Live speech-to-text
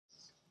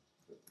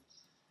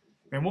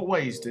In what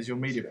ways does your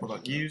media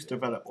product use,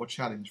 develop, or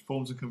challenge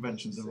forms and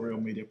conventions of real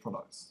media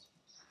products?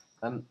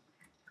 Um,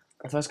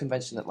 the first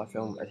convention that my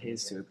film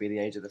adheres to would be the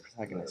age of the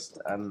protagonist.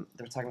 The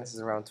protagonist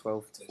is around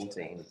 12 to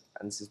 14,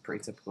 and this is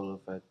pretty typical of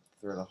a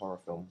thriller horror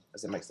film,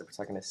 as it makes the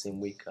protagonist seem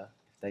weaker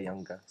if they're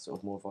younger, sort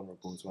of more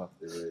vulnerable as well.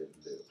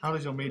 How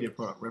does your media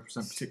product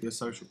represent particular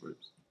social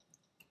groups?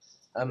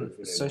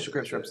 Social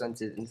groups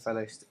represented in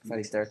fairly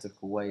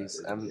stereotypical ways.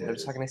 The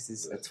protagonist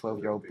is a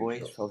 12-year-old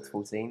boy, 12 to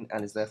 14,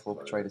 and is therefore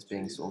portrayed as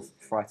being sort of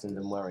frightened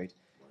and worried.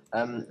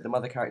 The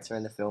mother character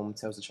in the film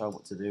tells the child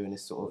what to do and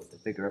is sort of the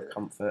figure of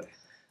comfort,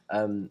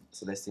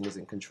 so they're seen as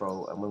in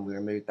control. And when we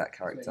remove that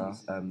character,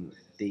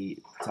 the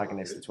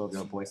protagonist, the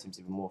 12-year-old boy, seems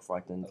even more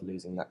frightened,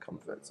 losing that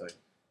comfort. So,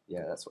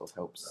 yeah, that sort of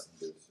helps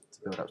to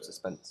build up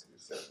suspense.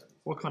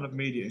 What kind of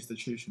media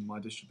institution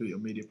might distribute your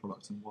media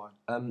product and why?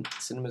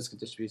 Cinemas could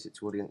distribute it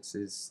to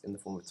audiences in the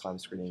form of time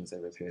screenings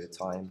over a period of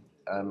time.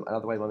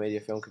 Another way my media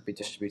film could be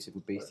distributed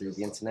would be through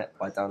the internet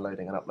by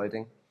downloading and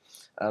uploading.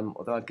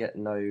 Although I'd get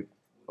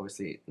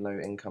obviously no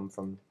income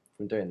from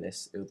doing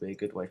this, it would be a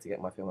good way to get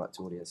my film out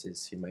to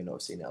audiences who may not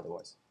have seen it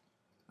otherwise.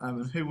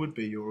 And who would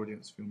be your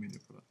audience for your media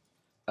product?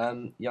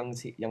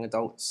 Young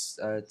adults,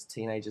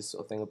 teenagers,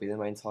 sort of thing, would be the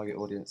main target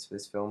audience for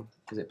this film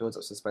because it builds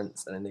up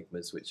suspense and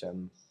enigmas which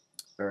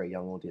very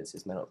young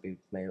audiences may not be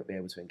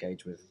able to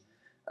engage with.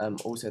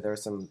 Also, there are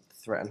some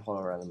threat and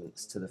horror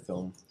elements to the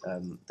film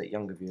that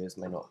younger viewers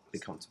may not be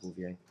comfortable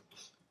viewing.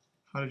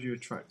 How did you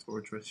attract or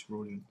address your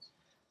audience?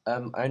 I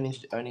only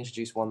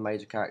introduced one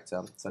major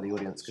character, so the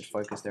audience could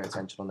focus their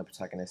attention on the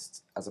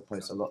protagonist, as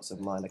opposed to lots of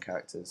minor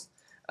characters.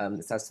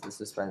 This adds to the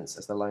suspense,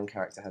 as the lone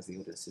character has the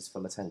audience's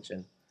full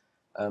attention.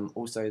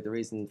 Also, the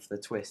reason for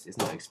the twist is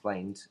not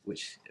explained,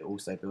 which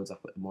also builds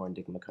up more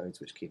enigma codes,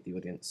 which keep the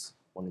audience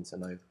wanting to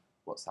know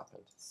what's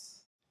happened.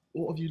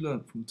 What have you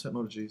learned from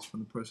technologies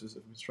from the process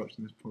of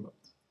constructing this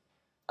product?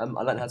 I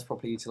learned how to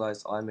properly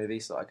utilise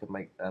iMovie so I could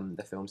make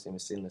the film seem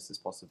as seamless as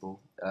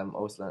possible. I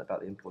also learned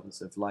about the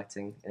importance of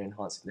lighting and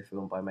enhancing the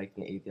film by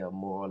making it either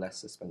more or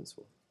less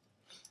suspenseful.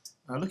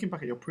 Looking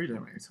back at your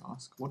preliminary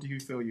task, what do you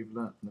feel you've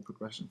learned from the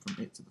progression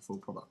from it to the full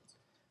product?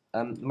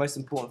 The most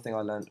important thing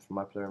I learned from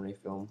my preliminary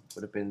film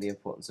would have been the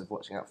importance of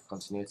watching out for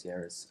continuity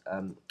errors.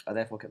 I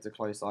therefore kept a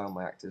close eye on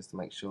my actors to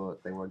make sure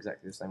they wore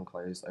exactly the same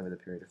clothes over the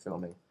period of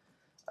filming.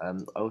 I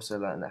also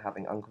learned that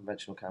having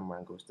unconventional camera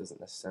angles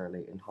doesn't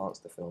necessarily enhance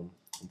the film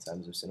in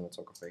terms of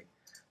cinematography,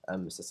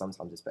 so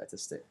sometimes it's better to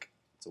stick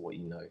to what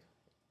you know.